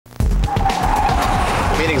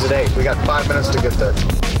meeting's at 8. We got 5 minutes to get there.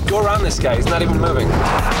 Go around this guy. He's not even moving.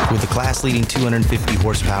 With the class-leading 250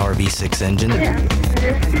 horsepower V6 engine,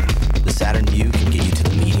 the Saturn Vue can get you to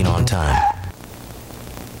the meeting on time.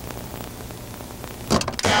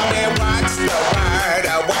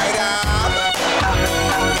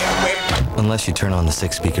 Unless you turn on the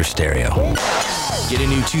 6-speaker stereo. Get a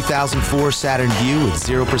new 2004 Saturn Vue with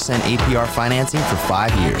 0% APR financing for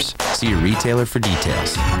 5 years. See your retailer for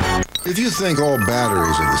details. If you think all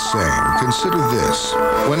batteries are the same, consider this.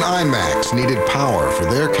 When IMAX needed power for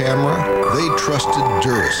their camera, they trusted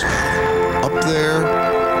Duracell. Up there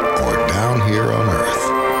or down here on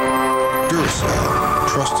Earth. Duracell,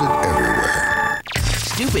 trusted everywhere.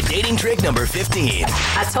 Stupid dating trick number 15.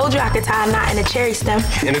 I told you I could tie a knot in a cherry stem.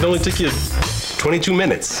 And it only took you 22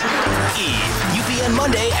 minutes. Eve, UPN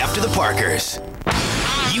Monday after the Parkers.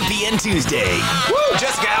 UPN Tuesday. Woo!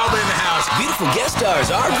 Jessica Alba in the house. Beautiful guest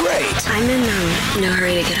stars are great. I'm in no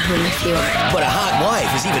hurry to get home if you are. But a hot wife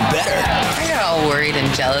is even better. I got all worried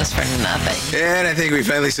and jealous for nothing. And I think we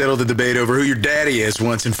finally settled the debate over who your daddy is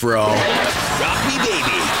once and for all. Rock Me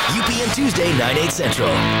Baby. UPN Tuesday, 9/8 Central.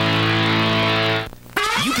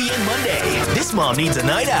 UPN Monday. This mom needs a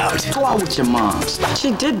night out. Go out with your mom.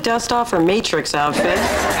 She did dust off her Matrix outfit.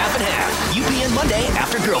 Half and half. UPN Monday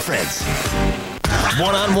after Girlfriends.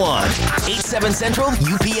 One-on-one. 8/7 Central,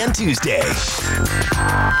 UPN Tuesday.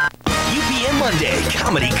 UPN Monday,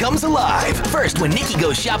 comedy comes alive. First, when Nikki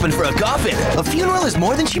goes shopping for a coffin, a funeral is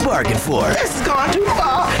more than she bargained for. This is going too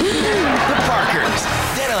far. The Parkers.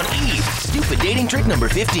 Then on Eve, stupid dating trick number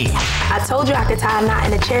 15. I told you I could tie a knot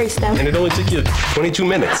in a cherry stem. And it only took you 22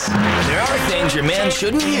 minutes. There are things your man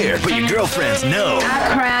shouldn't hear, but your girlfriends know.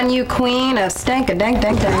 I crown you queen of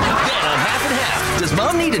stank-a-dank-dank-dank. Then on Half and Half, does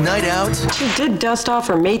mom need a night out? She did dust off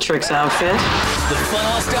her Matrix outfit. The fun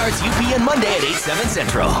all starts UPN Monday at 8/7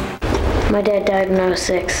 Central. My dad died when I was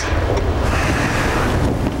 6.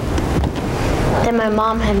 Then my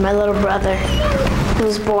mom had my little brother, who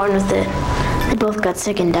was born with it. They both got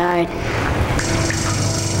sick and died.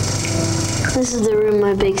 This is the room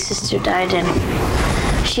my big sister died in.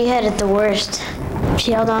 She had it the worst.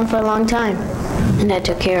 She held on for a long time, and I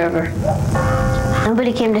took care of her.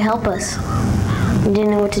 Nobody came to help us. We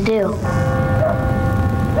didn't know what to do.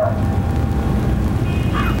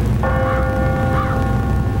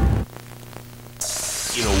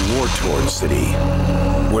 In a war-torn city,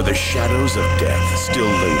 where the shadows of death still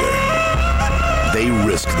linger, they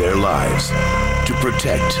risk their lives to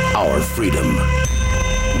protect our freedom.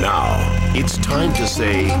 Now, it's time to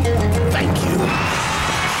say thank you.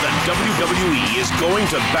 The WWE is going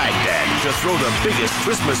to Baghdad to throw the biggest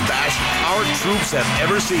Christmas bash our troops have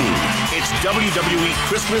ever seen. It's WWE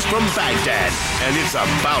Christmas from Baghdad, and it's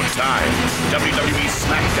about time. WWE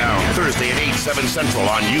SmackDown, Thursday at 8/7 Central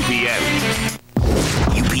on UPN.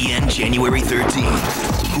 UPN January 13th.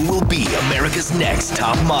 Who will be America's next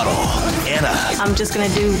top model? Anna. I'm just gonna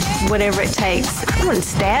do whatever it takes. I wouldn't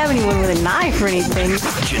stab anyone with a knife or anything.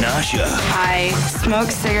 Janasha. I smoke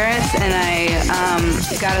cigarettes and I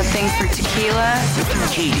got a thing for tequila.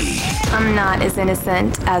 Katie. I'm not as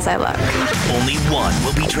innocent as I look. Only one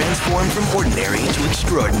will be transformed from ordinary to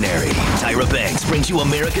extraordinary. Tyra Banks brings you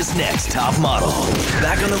America's next top model.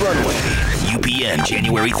 Back on the runway. UPN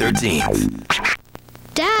January 13th.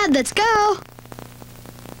 Dad, let's go.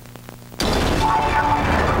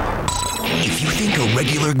 If you think a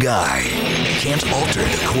regular guy can't alter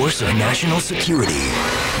the course of national security,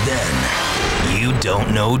 then you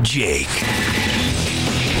don't know Jake.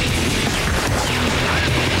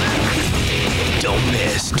 Don't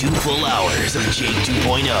miss 2 full hours of Jake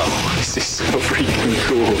 2.0. This is so freaking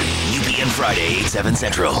cool. UPN Friday, 8/7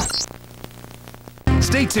 Central.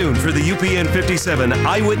 Stay tuned for the UPN 57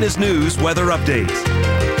 Eyewitness News Weather Update.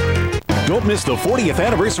 Don't miss the 40th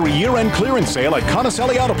anniversary year-end clearance sale at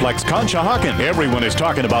Conacelli Autoplex Conshohocken. Everyone is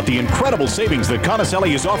talking about the incredible savings that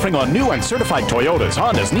Conacelli is offering on new and certified Toyotas,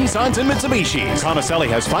 Hondas, Nissans, and Mitsubishis. Conacelli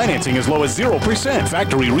has financing as low as 0%,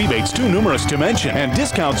 factory rebates too numerous to mention, and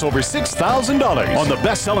discounts over $6,000 on the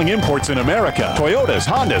best-selling imports in America: Toyotas,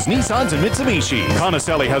 Hondas, Nissans, and Mitsubishi.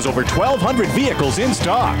 Conacelli has over 1,200 vehicles in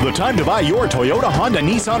stock. The time to buy your Toyota, Honda,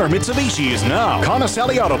 Nissan, or Mitsubishi is now.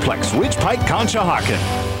 Conacelli Autoplex, Ridge Pike, Conshohocken.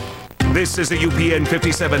 This is a UPN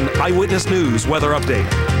 57 Eyewitness News Weather Update.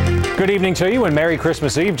 Good evening to you and Merry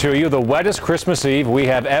Christmas Eve to you. The wettest Christmas Eve we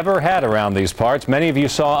have ever had around these parts. Many of you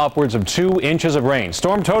saw upwards of 2 inches of rain.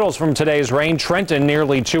 Storm totals from today's rain: Trenton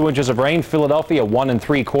nearly 2 inches of rain, Philadelphia 1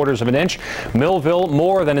 3/4 of an inch, Millville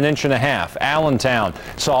more than 1.5 inches, Allentown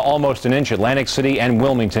saw almost an inch, Atlantic City and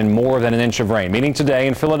Wilmington more than 1 inch of rain. Meaning today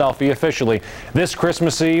in Philadelphia officially this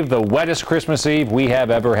Christmas Eve, the wettest Christmas Eve we have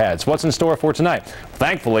ever had. So what's in store for tonight?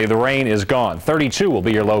 Thankfully the rain is gone. 32 will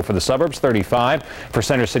be your low for the suburbs, 35 for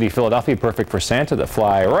Center City, Philadelphia, perfect for Santa to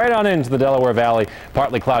fly right on into the Delaware Valley.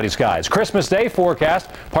 Partly cloudy skies. Christmas Day forecast,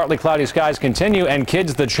 partly cloudy skies continue, and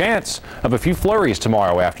kids, the chance of a few flurries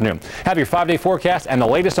tomorrow afternoon. Have your 5-day forecast and the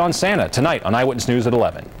latest on Santa tonight on Eyewitness News at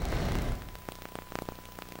 11.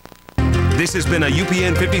 This has been a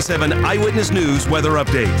UPN 57 Eyewitness News weather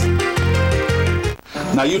update.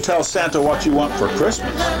 Now you tell Santa what you want for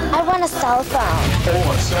Christmas. I want a cell phone.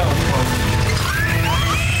 Oh, a cell phone.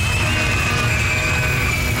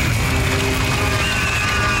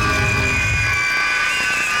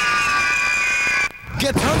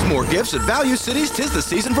 Get tons more gifts at Value City's 'Tis the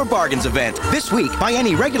Season for Bargains event. This week, buy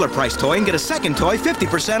any regular price toy and get a second toy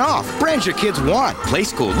 50% off. Brands your kids want: Play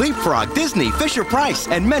School, Leapfrog, Disney, Fisher-Price,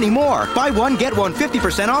 and many more. Buy one, get one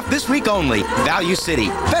 50% off this week only. Value City.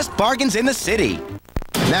 Best bargains in the city.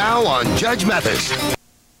 Now on Judge Mathis.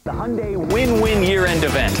 The Hyundai Win-Win Year-End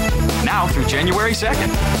event. Now through January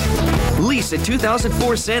 2nd. Lease a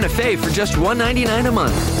 2004 Santa Fe for just $199 a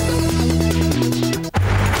month.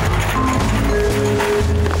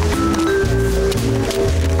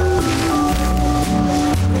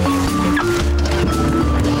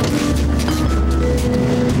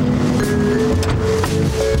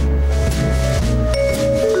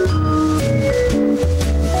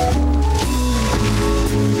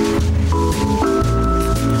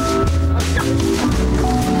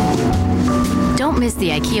 Don't miss the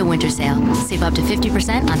IKEA winter sale. Save up to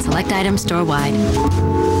 50% on select items store-wide.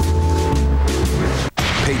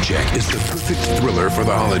 Paycheck is the perfect thriller for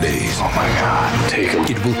the holidays. Oh my God, take him.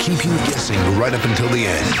 It will keep you guessing right up until the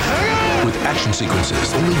end. With action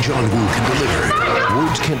sequences only John Woo can deliver.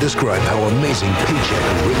 Words can't describe how amazing Paycheck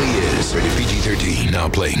really is. Rated PG-13, now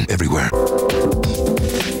playing everywhere.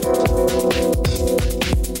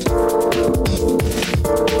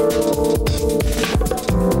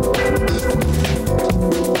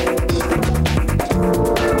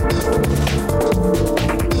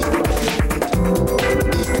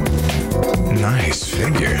 Nice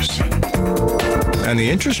figures. And the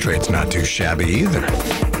interest rate's not too shabby either.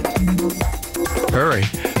 Hurry.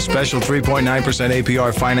 Special 3.9%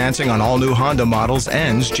 APR financing on all new Honda models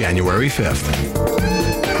ends January 5th.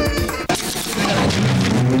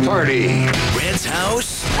 Party. Red's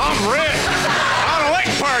house. I'm Red. I don't like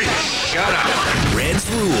parties. Shut up. Red's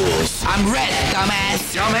rules. I'm Red, dumbass.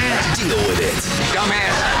 Dumbass. Deal with it.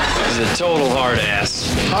 Dumbass. He's a total hard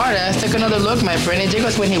ass. Hard ass, take another look, my friend. It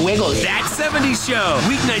jiggles when he wiggles. That 70s Show.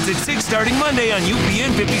 Weeknights at 6 starting Monday on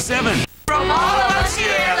UPN 57. From all of us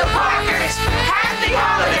here at the Parkers, happy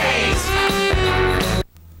holidays!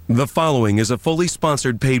 The following is a fully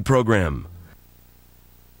sponsored paid program.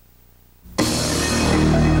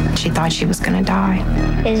 She thought she was going to die.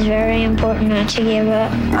 It's very important not to give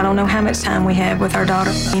up. I don't know how much time we have with our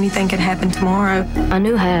daughter. Anything could happen tomorrow. I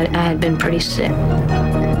knew I had been pretty sick.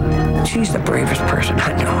 She's the bravest person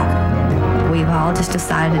I know. We've all just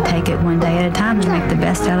decided to take it one day at a time and make the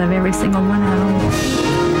best out of every single one of them.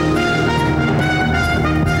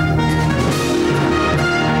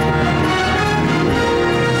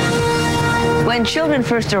 When children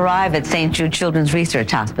first arrive at St. Jude Children's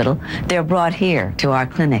Research Hospital, they're brought here to our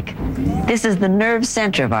clinic. This is the nerve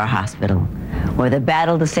center of our hospital, where the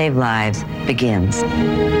battle to save lives begins.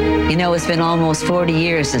 You know, it's been almost 40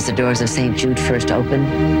 years since the doors of St. Jude first opened.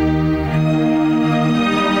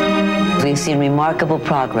 We've seen remarkable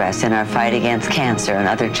progress in our fight against cancer and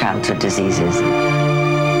other childhood diseases.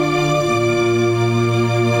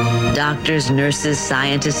 Doctors, nurses,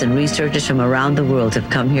 scientists, and researchers from around the world have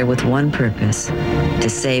come here with one purpose: to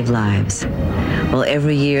save lives. Well,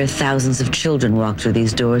 every year, thousands of children walk through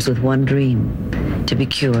these doors with one dream: to be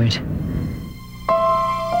cured.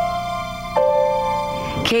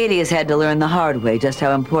 Katie has had to learn the hard way just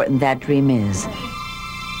how important that dream is.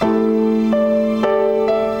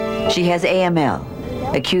 She has AML,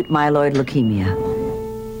 acute myeloid leukemia.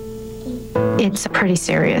 It's pretty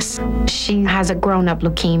serious. She has a grown-up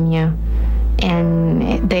leukemia, and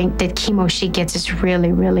the chemo she gets is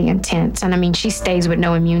really, really intense. And I mean, she stays with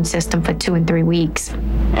no immune system for 2 and 3 weeks.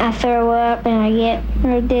 I throw up and I get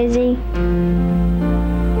real dizzy.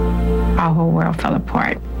 Our whole world fell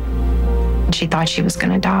apart. She thought she was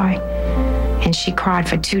gonna die, and she cried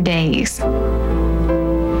for 2 days.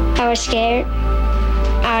 I was scared.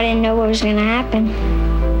 I didn't know what was going to happen.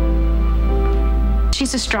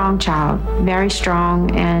 She's a strong child, very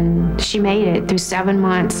strong, and she made it through 7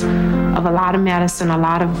 months of a lot of medicine, a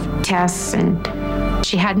lot of tests, and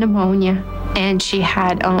she had pneumonia, and she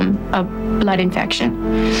had a blood infection,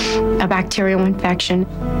 a bacterial infection.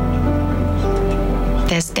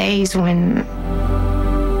 There's days when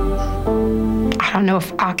I don't know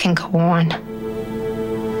if I can go on.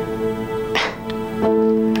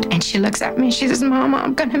 And she looks at me and she says, "Mama,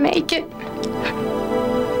 I'm gonna make it."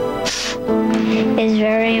 It's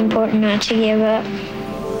very important not to give up.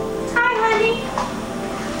 Hi, honey.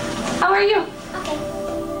 How are you?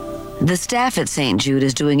 The staff at St. Jude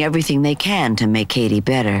is doing everything they can to make Katie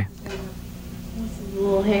better.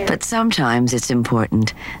 But sometimes it's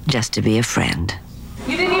important just to be a friend.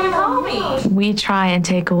 You didn't even call me. We try and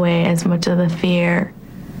take away as much of the fear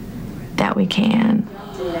that we can.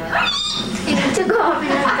 To go over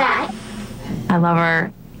that. I love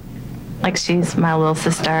her like she's my little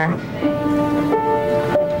sister.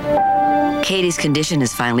 Katie's condition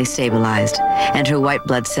is finally stabilized, and her white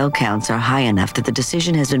blood cell counts are high enough that the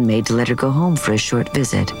decision has been made to let her go home for a short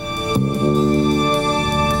visit.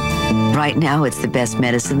 Right now, it's the best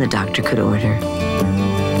medicine the doctor could order.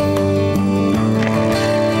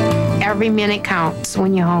 Every minute counts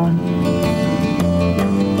when you're home.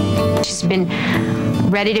 She's been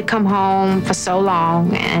ready to come home for so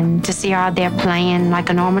long, and to see her out there playing like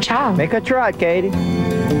a normal child. Make her try, Katie.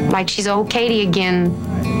 Like she's old Katie again.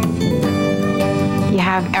 You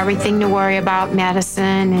have everything to worry about,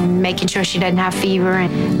 medicine and making sure she doesn't have fever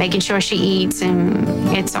and making sure she eats, and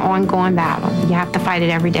it's an ongoing battle. You have to fight it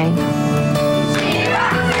every day.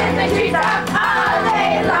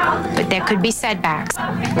 But there could be setbacks.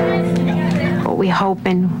 But we're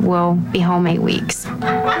hoping we'll be home 8 weeks.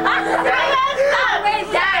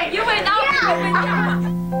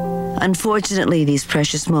 Unfortunately, these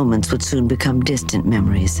precious moments would soon become distant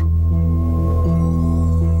memories.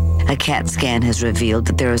 A CAT scan has revealed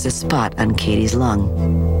that there is a spot on Katie's lung.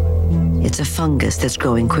 It's a fungus that's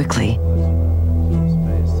growing quickly.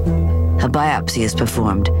 A biopsy is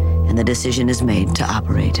performed, and the decision is made to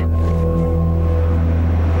operate. I'm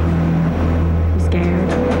scared.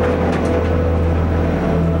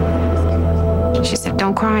 She said,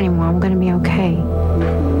 "Don't cry anymore. I'm going to be okay."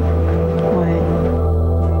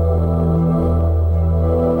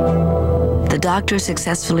 The doctor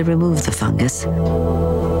successfully removed the fungus,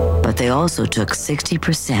 but they also took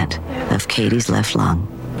 60% of Katie's left lung.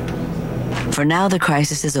 For now, the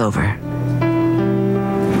crisis is over.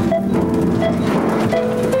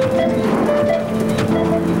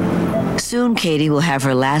 Soon, Katie will have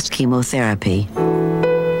her last chemotherapy.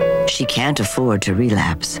 She can't afford to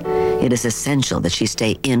relapse. It is essential that she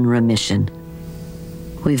stay in remission.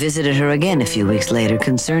 We visited her again a few weeks later,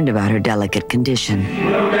 concerned about her delicate condition.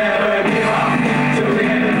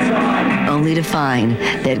 Only to find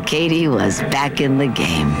that Katie was back in the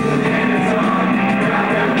game.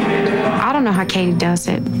 I don't know how Katie does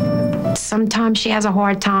it. Sometimes she has a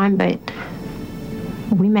hard time, but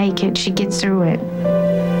we make it. She gets through it.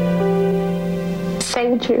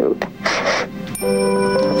 St. Jude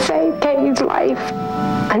saved Katie's life.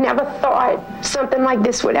 I never thought something like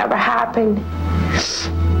this would ever happen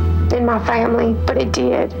in my family, but it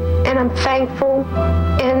did. And I'm thankful,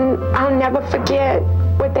 and I'll never forget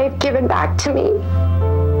what they've given back to me.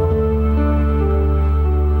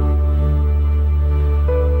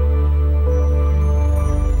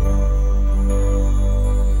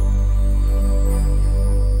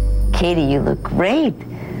 Katie, you look great.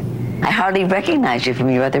 I hardly recognize you from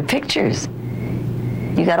your other pictures.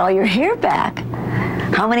 You got all your hair back.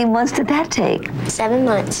 How many months did that take? 7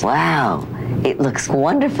 months. Wow, it looks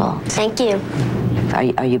wonderful. Thank you.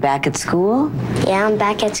 Are you back at school? Yeah, I'm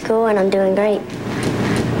back at school and I'm doing great.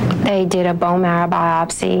 They did a bone marrow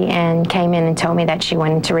biopsy and came in and told me that she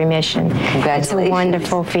went into remission. Congratulations. It's a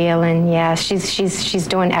wonderful feeling. Yeah, she's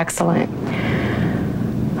doing excellent.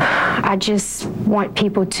 I just want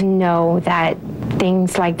people to know that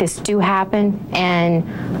things like this do happen, and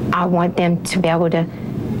I want them to be able to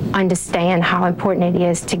understand how important it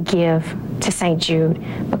is to give to St. Jude,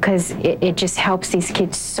 because it just helps these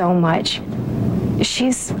kids so much.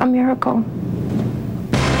 She's a miracle.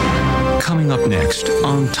 Coming up next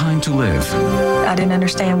on Time to Live. I didn't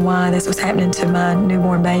understand why this was happening to my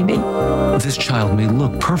newborn baby. This child may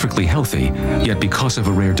look perfectly healthy, yet because of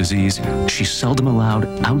a rare disease, she's seldom allowed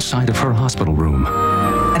outside of her hospital room.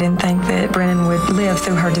 I didn't think that Brennan would live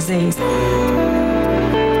through her disease.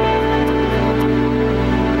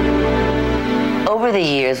 Over the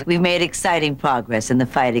years, we've made exciting progress in the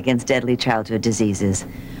fight against deadly childhood diseases.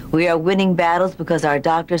 We are winning battles because our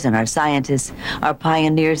doctors and our scientists are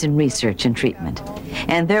pioneers in research and treatment.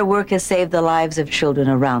 And their work has saved the lives of children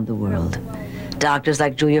around the world. Doctors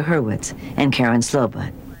like Julia Hurwitz and Karen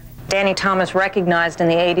Slobod. Danny Thomas recognized in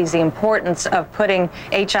the 80s the importance of putting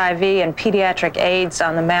HIV and pediatric AIDS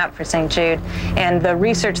on the map for St. Jude. And the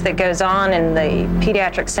research that goes on in the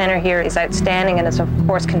pediatric center here is outstanding and has, of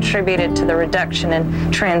course, contributed to the reduction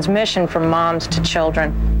in transmission from moms to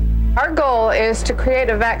children. Our goal is to create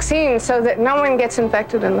a vaccine so that no one gets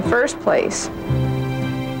infected in the first place.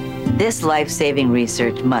 This life-saving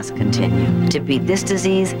research must continue to beat this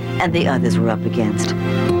disease and the others we're up against.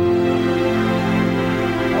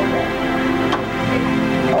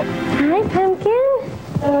 Hi,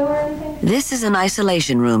 Pumpkin. This is an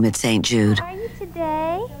isolation room at St. Jude. How are you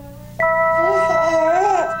today?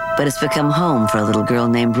 But it's become home for a little girl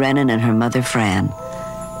named Brennan and her mother, Fran.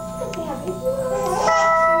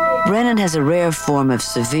 Brennan has a rare form of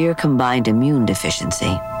severe combined immune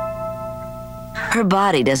deficiency. Her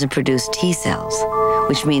body doesn't produce T cells,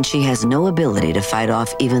 which means she has no ability to fight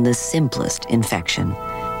off even the simplest infection.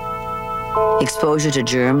 Exposure to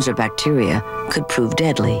germs or bacteria could prove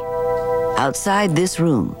deadly. Outside this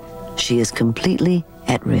room, she is completely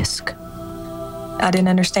at risk. I didn't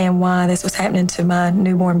understand why this was happening to my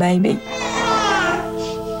newborn baby.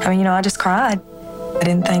 I mean, I just cried. I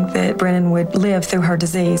didn't think that Brennan would live through her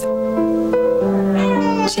disease.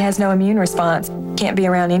 She has no immune response, can't be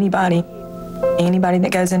around anybody. Anybody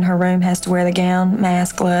that goes in her room has to wear the gown,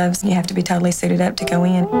 mask, gloves. You have to be totally suited up to go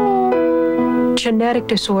in. Genetic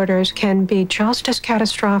disorders can be just as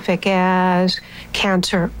catastrophic as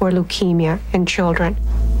cancer or leukemia in children.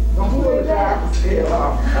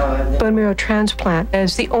 Bone marrow transplant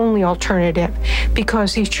is the only alternative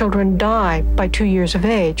because these children die by 2 years of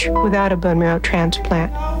age without a bone marrow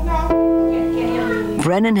transplant.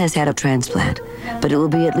 Brennan has had a transplant, but it will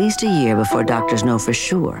be at least a year before doctors know for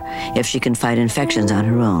sure if she can fight infections on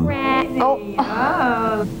her own.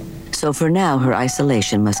 So for now, her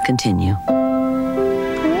isolation must continue.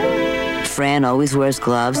 Fran always wears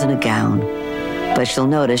gloves and a gown, but she'll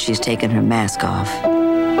notice she's taken her mask off.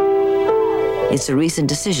 It's a recent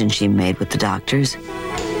decision she made with the doctors.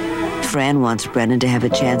 Fran wants Brennan to have a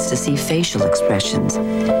chance to see facial expressions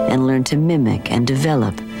and learn to mimic and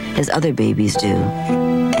develop as other babies do.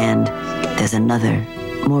 And there's another,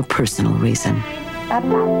 more personal reason. I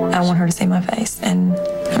want her to see my face, and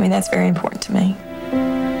I mean, that's very important to me.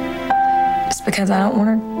 Just because I don't want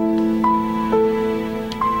her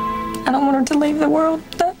to leave the world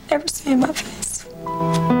without ever seeing my face.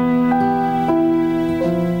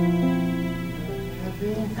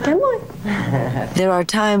 Come on. There are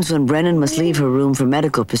times when Brennan must leave her room for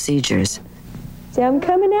medical procedures. See, I'm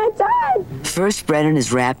coming outside. First, Brennan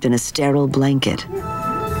is wrapped in a sterile blanket.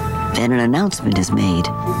 Then an announcement is made,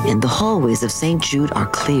 and the hallways of St. Jude are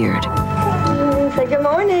cleared. Say good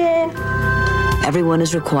morning. Everyone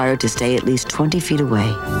is required to stay at least 20 feet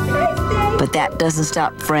away. But that doesn't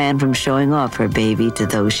stop Fran from showing off her baby to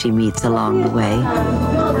those she meets along the way.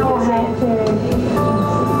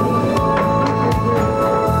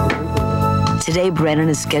 Today, Brennan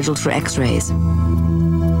is scheduled for x-rays.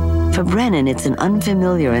 For Brennan, it's an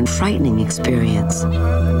unfamiliar and frightening experience.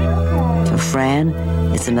 For Fran,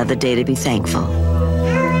 it's another day to be thankful.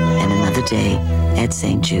 And another day at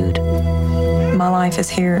St. Jude. My life is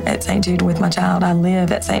here at St. Jude with my child. I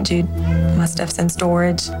live at St. Jude. My stuff's in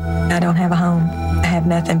storage. I don't have a home. I have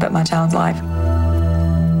nothing but my child's life.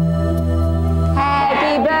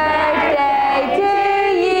 Happy birthday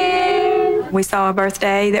to you. We saw a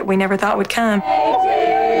birthday that we never thought would come.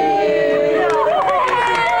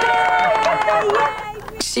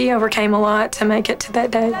 She overcame a lot to make it to that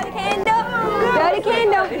day.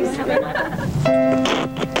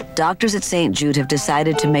 Doctors at St. Jude have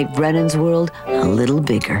decided to make Brennan's world a little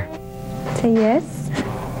bigger. Say yes.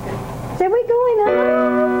 Say we're going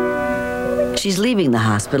home. She's leaving the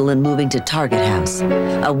hospital and moving to Target House,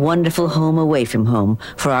 a wonderful home away from home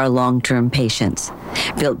for our long-term patients,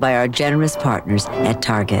 built by our generous partners at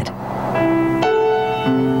Target.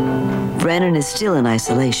 Brennan is still in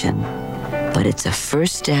isolation, but it's a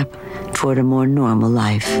first step toward a more normal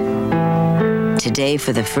life. Today,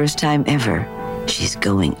 for the first time ever, she's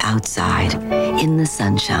going outside in the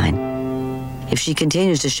sunshine. If she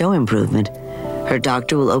continues to show improvement, her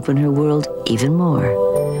doctor will open her world even more.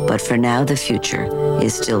 But for now, the future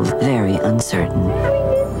is still very uncertain.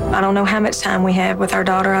 I don't know how much time we have with our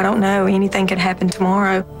daughter. I don't know. Anything could happen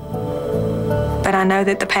tomorrow. But I know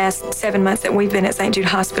that the past 7 months that we've been at St. Jude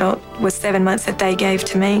Hospital was 7 months that they gave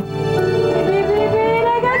to me.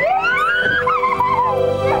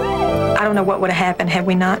 I don't know what would have happened had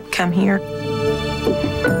we not come here.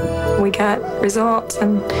 we got results.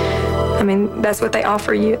 And I mean, that's what they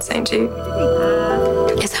offer you at St. Jude.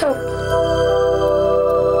 It's hope.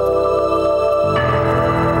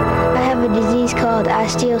 I have a disease called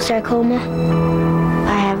osteosarcoma.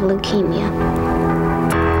 I have leukemia.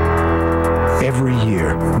 Every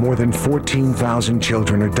year, more than 14,000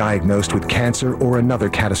 children are diagnosed with cancer or another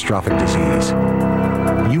catastrophic disease.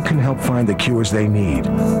 You can help find the cures they need.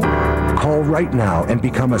 Call right now and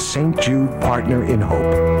become a St. Jude Partner in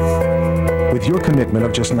Hope. With your commitment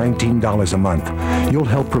of just $19 a month, you'll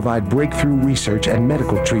help provide breakthrough research and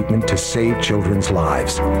medical treatment to save children's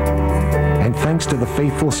lives. And thanks to the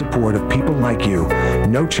faithful support of people like you,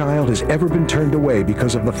 no child has ever been turned away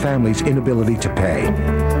because of the family's inability to pay.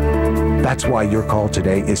 That's why your call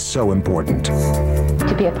today is so important.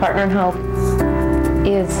 To be a partner in hope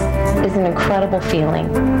is an incredible feeling.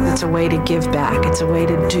 It's a way to give back. It's a way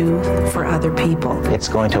to do for other people. It's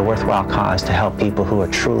going to a worthwhile cause to help people who are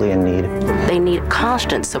truly in need. They need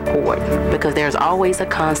constant support because there's always a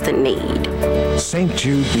constant need. St.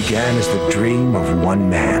 Jude began as the dream of one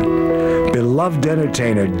man. Beloved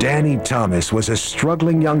entertainer Danny Thomas was a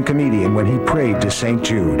struggling young comedian when he prayed to St.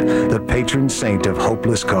 Jude, the patron saint of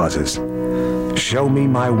hopeless causes. Show me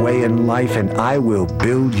my way in life and I will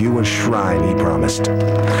build you a shrine, he promised.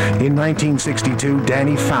 In 1962,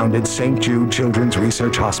 Danny founded St. Jude Children's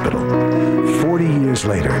Research Hospital. 40 years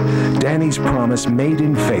later, Danny's promise made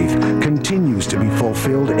in faith continues to be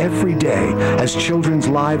fulfilled every day as children's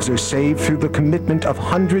lives are saved through the commitment of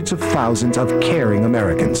hundreds of thousands of caring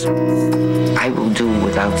Americans. I will do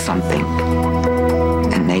without something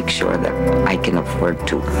and make sure that I can afford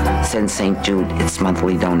to send St. Jude its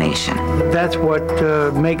monthly donation. That's what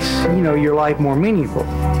makes, your life more meaningful.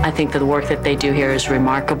 I think that the work that they do here is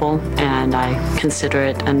remarkable, and I consider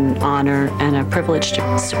it an honor and a privilege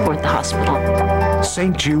to support the hospital.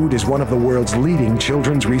 St. Jude is one of the world's leading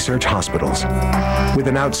children's research hospitals. With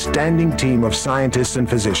an outstanding team of scientists and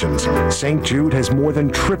physicians, St. Jude has more than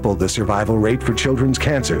tripled the survival rate for children's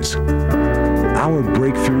cancers. Our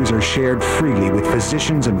breakthroughs are shared freely with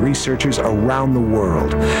physicians and researchers around the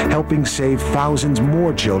world, helping save thousands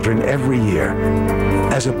more children every year.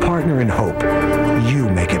 As a partner in hope, you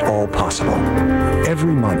make it all possible.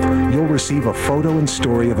 Every month, you'll receive a photo and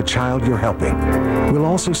story of a child you're helping. We'll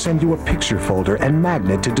also send you a picture folder and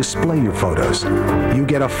magnet to display your photos. You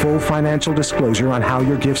get a full financial disclosure on how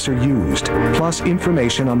your gifts are used, plus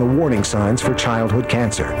information on the warning signs for childhood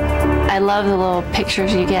cancer. I love the little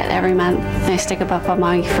pictures you get every month. I stick them up on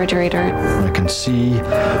my refrigerator. I can see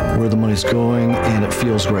where the money's going, and it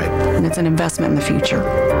feels great. And it's an investment in the future.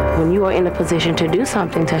 When you are in a position to do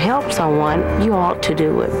something to help someone, you ought to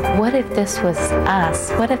do it. What if this was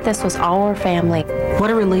us? What if this was our family?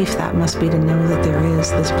 What a relief that must be to know that there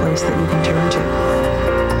is this place that you can turn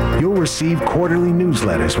to. You'll receive quarterly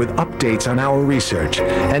newsletters with updates on our research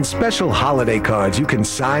and special holiday cards you can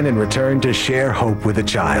sign and return to share hope with a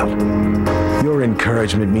child. Your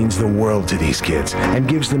encouragement means the world to these kids and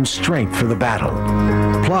gives them strength for the battle.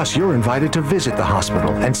 Plus, you're invited to visit the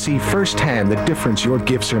hospital and see firsthand the difference your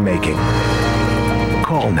gifts are making.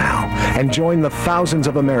 Call now and join the thousands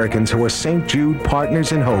of Americans who are St. Jude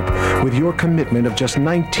Partners in Hope with your commitment of just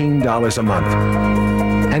 $19 a month.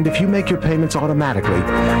 And if you make your payments automatically,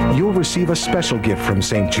 you'll receive a special gift from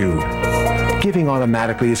St. Jude. Giving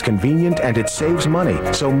automatically is convenient and it saves money,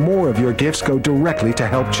 so more of your gifts go directly to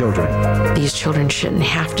help children. These children shouldn't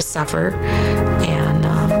have to suffer,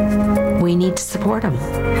 and we need to support them.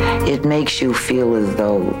 It makes you feel as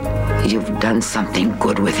though you've done something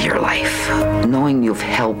good with your life, knowing you've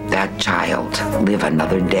helped that child live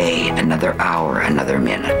another day, another hour, another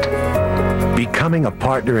minute. Becoming a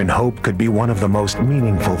partner in hope could be one of the most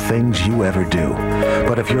meaningful things you ever do.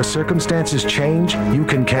 But if your circumstances change, you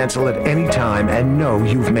can cancel at any time and know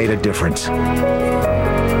you've made a difference.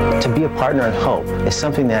 To be a partner in hope is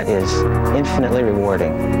something that is infinitely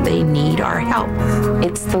rewarding. They need our help.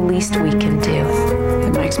 It's the least we can do.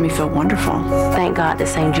 It makes me feel wonderful. Thank God that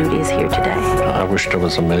St. Jude is here today. I wish I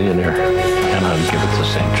was a millionaire, and I'd give it to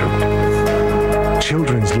St. Jude.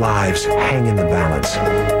 Children's lives hang in the balance.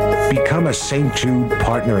 Become a St. Jude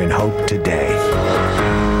Partner in Hope today.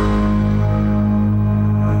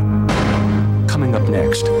 Coming up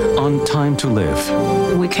next on Time to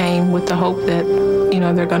Live. We came with the hope that,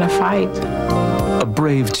 they're going to fight. A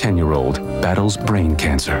brave 10-year-old battles brain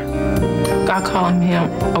cancer. I call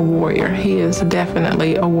him a warrior. He is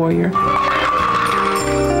definitely a warrior.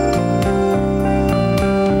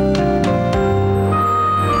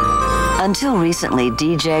 Until recently,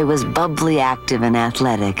 DJ was bubbly, active, and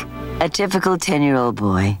athletic, a typical 10-year-old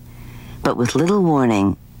boy. But with little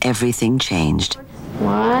warning, everything changed.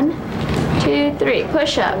 1, 2, 3,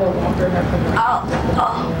 push up.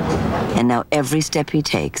 And now every step he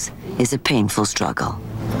takes is a painful struggle.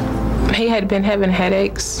 He had been having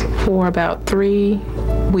headaches for about 3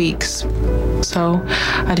 weeks. So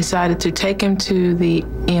I decided to take him to the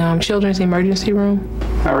children's emergency room.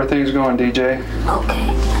 How are things going, DJ? Okay,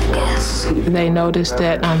 I guess. They noticed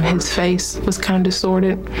that his face was kind of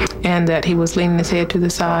distorted and that he was leaning his head to the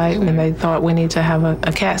side, and they thought we need to have a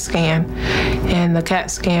CAT scan. And the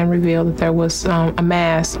CAT scan revealed that there was a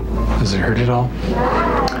mass. Does it hurt at all?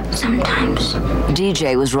 Sometimes.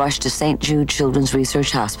 DJ was rushed to St. Jude Children's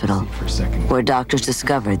Research Hospital, where doctors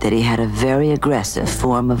discovered that he had a very aggressive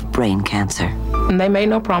form of brain cancer. And they made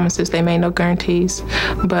no promises, they made no guarantees,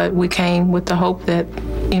 but we came with the hope that,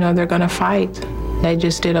 they're gonna fight. They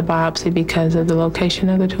just did a biopsy because of the location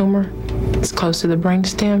of the tumor. It's close to the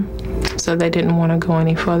brainstem, so they didn't want to go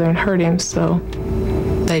any further and hurt him, so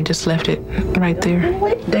they just left it right there.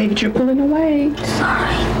 David, you're pulling away.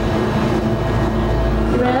 Sorry.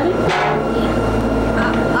 Ready?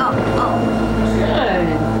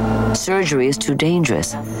 Good. Surgery is too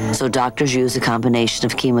dangerous, so doctors use a combination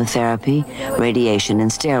of chemotherapy, radiation,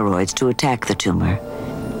 and steroids to attack the tumor.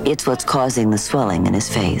 It's what's causing the swelling in his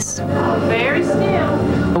face. Very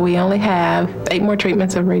still. We only have 8 more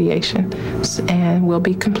treatments of radiation, and we'll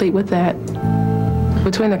be complete with that.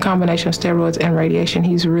 Between the combination of steroids and radiation,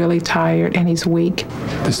 he's really tired and he's weak.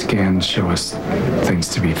 The scans show us things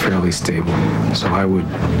to be fairly stable, so I would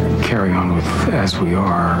carry on with as we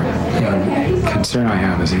are. The concern I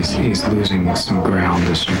have is he's losing some ground,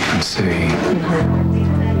 as you can see.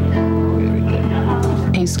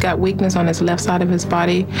 He's got weakness on his left side of his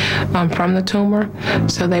body from the tumor,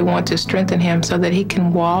 so they want to strengthen him so that he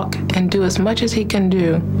can walk and do as much as he can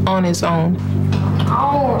do on his own.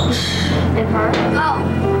 Oh, it hurt.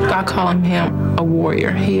 Oh. I call him a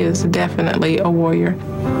warrior. He is definitely a warrior.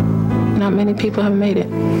 Not many people have made it,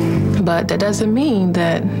 but that doesn't mean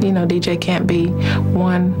that, DJ can't be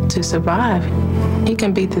one to survive. He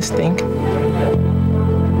can beat this thing.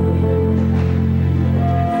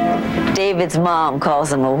 David's mom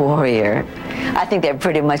calls him a warrior. I think that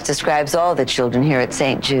pretty much describes all the children here at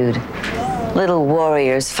St. Jude. Little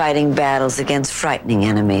warriors fighting battles against frightening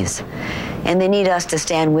enemies. And they need us to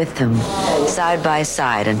stand with them, side by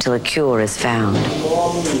side, until a cure is found.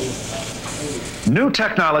 New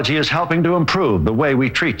technology is helping to improve the way we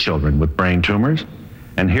treat children with brain tumors.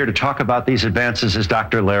 And here to talk about these advances is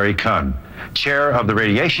Dr. Larry Kuhn, chair of the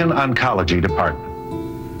Radiation Oncology Department.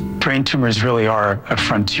 Brain tumors really are a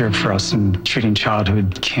frontier for us in treating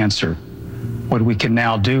childhood cancer. What we can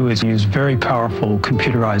now do is use very powerful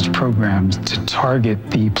computerized programs to target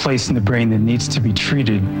the place in the brain that needs to be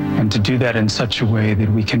treated, and to do that in such a way that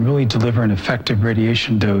we can really deliver an effective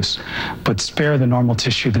radiation dose, but spare the normal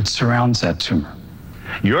tissue that surrounds that tumor.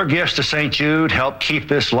 Your gifts to St. Jude help keep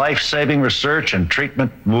this life-saving research and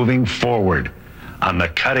treatment moving forward on the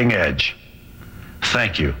cutting edge.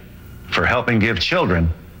 Thank you for helping give children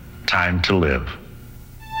time to live.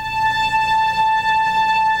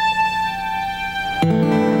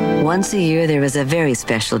 Once a year, there is a very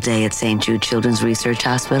special day at St. Jude Children's Research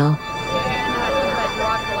Hospital.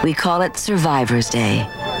 We call it Survivors Day.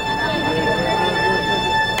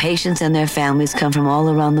 Patients and their families come from all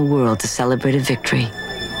around the world to celebrate a victory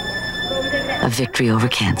over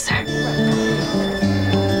cancer.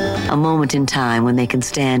 A moment in time when they can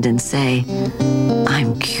stand and say,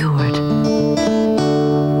 I'm cured.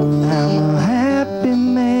 I'm a happy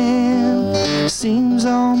man, seems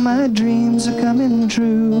all my dreams are coming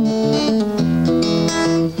true,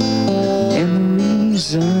 and the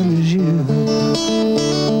reason is you.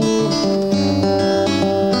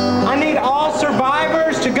 I need all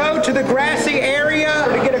survivors to go to the grassy area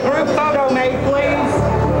to get a group photo made, please.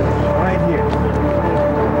 Right here.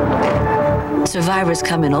 Survivors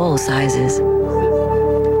come in all sizes.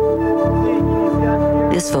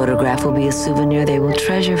 This photograph will be a souvenir they will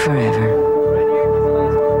treasure forever.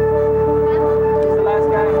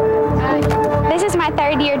 This is my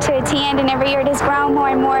 3rd year to attend, and every year it has grown more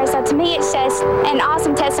and more. So to me, it's just an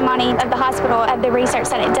awesome testimony of the hospital, of the research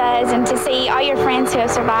that it does, and to see all your friends who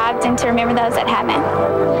have survived and to remember those that haven't.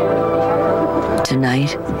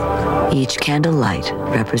 Tonight, each candle light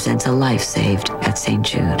represents a life saved at St.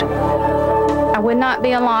 Jude. I would not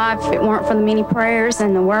be alive if it weren't for the many prayers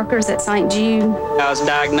and the workers at St. Jude. I was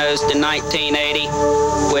diagnosed in 1980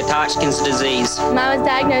 with Hodgkin's disease. I was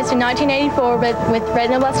diagnosed in 1984 with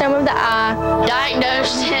retinoblastoma of the eye.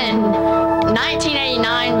 Diagnosed in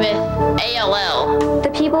 1989 with ALL. The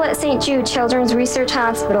people at St. Jude Children's Research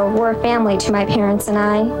Hospital were a family to my parents and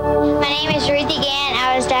I. My name is Ruthie Gann.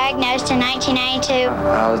 I was diagnosed in 1992.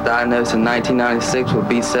 I was diagnosed in 1996 with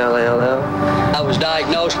B-cell ALL. I was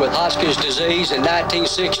diagnosed with Hodgkin's disease in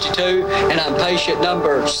 1962, and I'm patient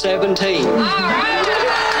number 17.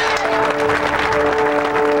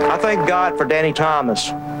 I thank God for Danny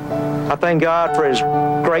Thomas. I thank God for his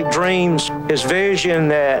great dreams, his vision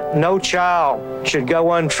that no child should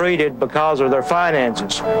go untreated because of their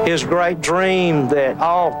finances, his great dream that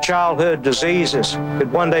all childhood diseases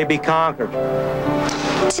could one day be conquered.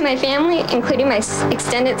 To my family, including my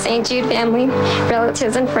extended St. Jude family,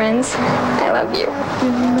 relatives, and friends, I love you.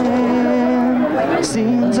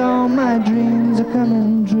 Seems all my dreams are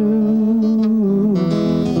coming true.